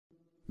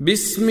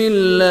بسم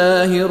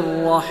الله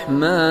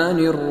الرحمن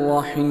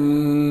الرحيم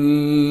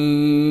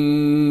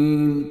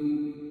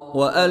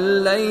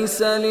وأن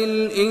ليس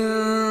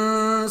للإنسان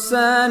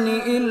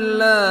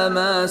إلا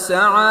ما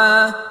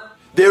سعى.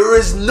 There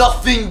is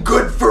nothing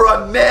good for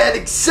a man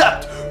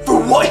except for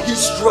what he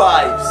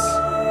strives.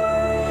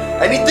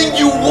 Anything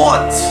you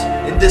want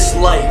in this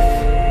life,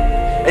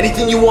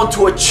 anything you want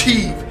to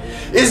achieve,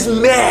 is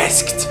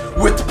masked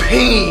with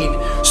pain,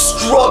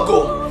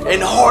 struggle,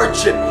 and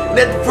hardship, and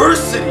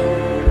adversity.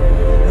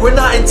 We're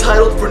not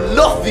entitled for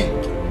nothing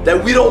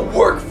that we don't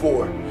work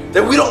for,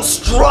 that we don't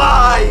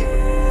strive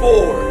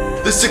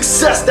for. The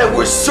success that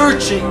we're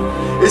searching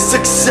is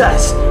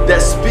success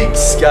that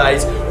speaks,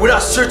 guys. We're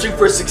not searching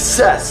for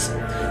success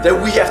that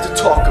we have to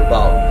talk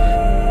about.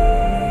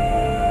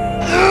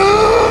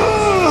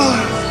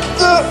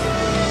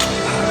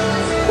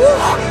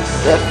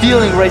 That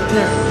feeling right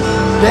there,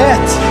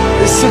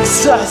 that is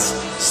success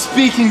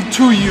speaking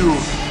to you.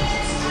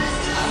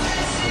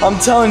 I'm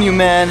telling you,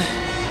 man,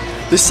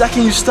 the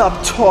second you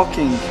stop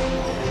talking,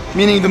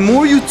 meaning the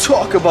more you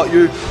talk about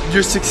your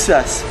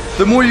success,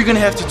 the more you're gonna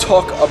have to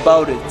talk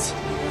about it.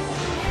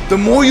 The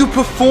more you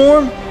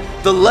perform,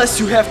 the less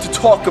you have to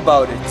talk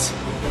about it.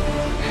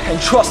 And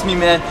trust me,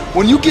 man,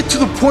 when you get to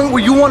the point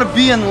where you wanna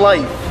be in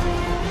life,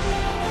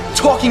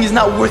 talking is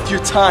not worth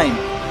your time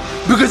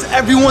because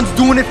everyone's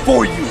doing it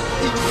for you.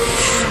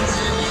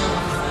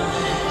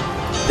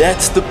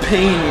 That's the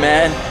pain,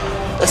 man.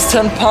 That's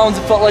 10 pounds,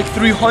 it felt like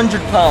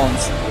 300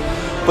 pounds.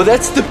 But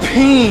that's the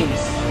pain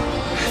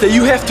that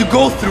you have to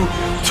go through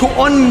to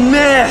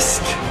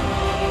unmask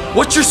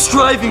what you're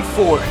striving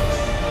for.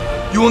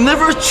 You will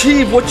never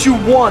achieve what you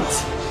want.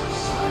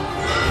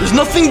 There's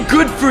nothing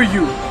good for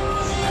you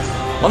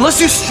unless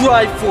you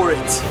strive for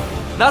it.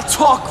 Not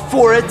talk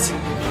for it,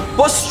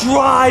 but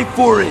strive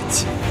for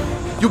it.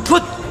 You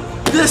put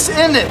this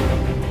in it.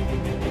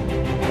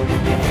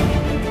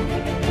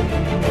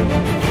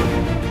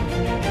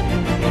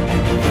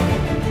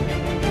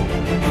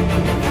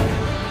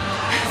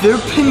 Their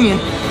opinion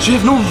should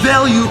have no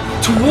value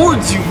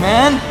towards you,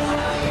 man.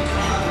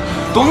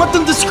 Don't let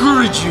them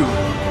discourage you.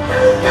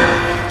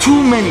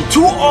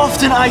 Too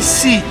often I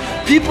see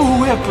people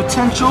who have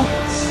potential,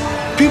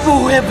 people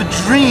who have a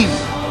dream,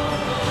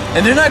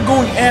 and they're not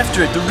going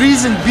after it. The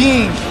reason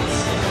being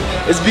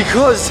is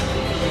because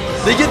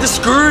they get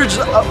discouraged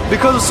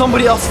because of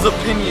somebody else's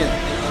opinion.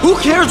 Who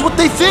cares what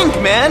they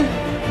think, man?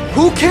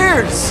 Who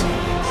cares?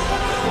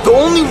 The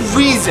only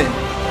reason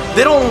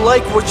they don't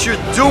like what you're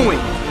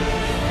doing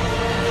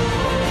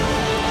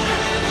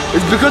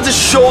is because it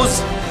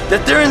shows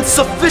that they're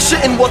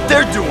insufficient in what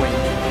they're doing.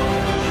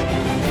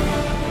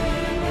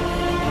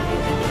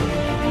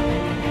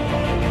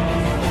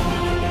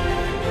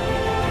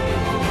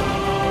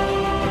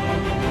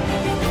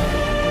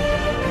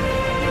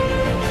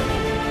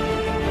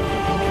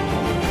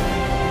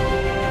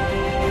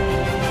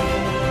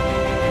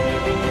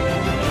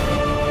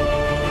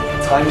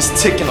 Time is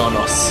ticking on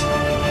us,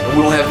 and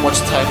we don't have much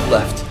time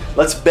left.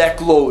 Let's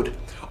backload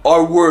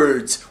our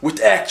words with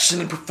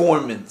action and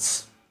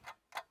performance.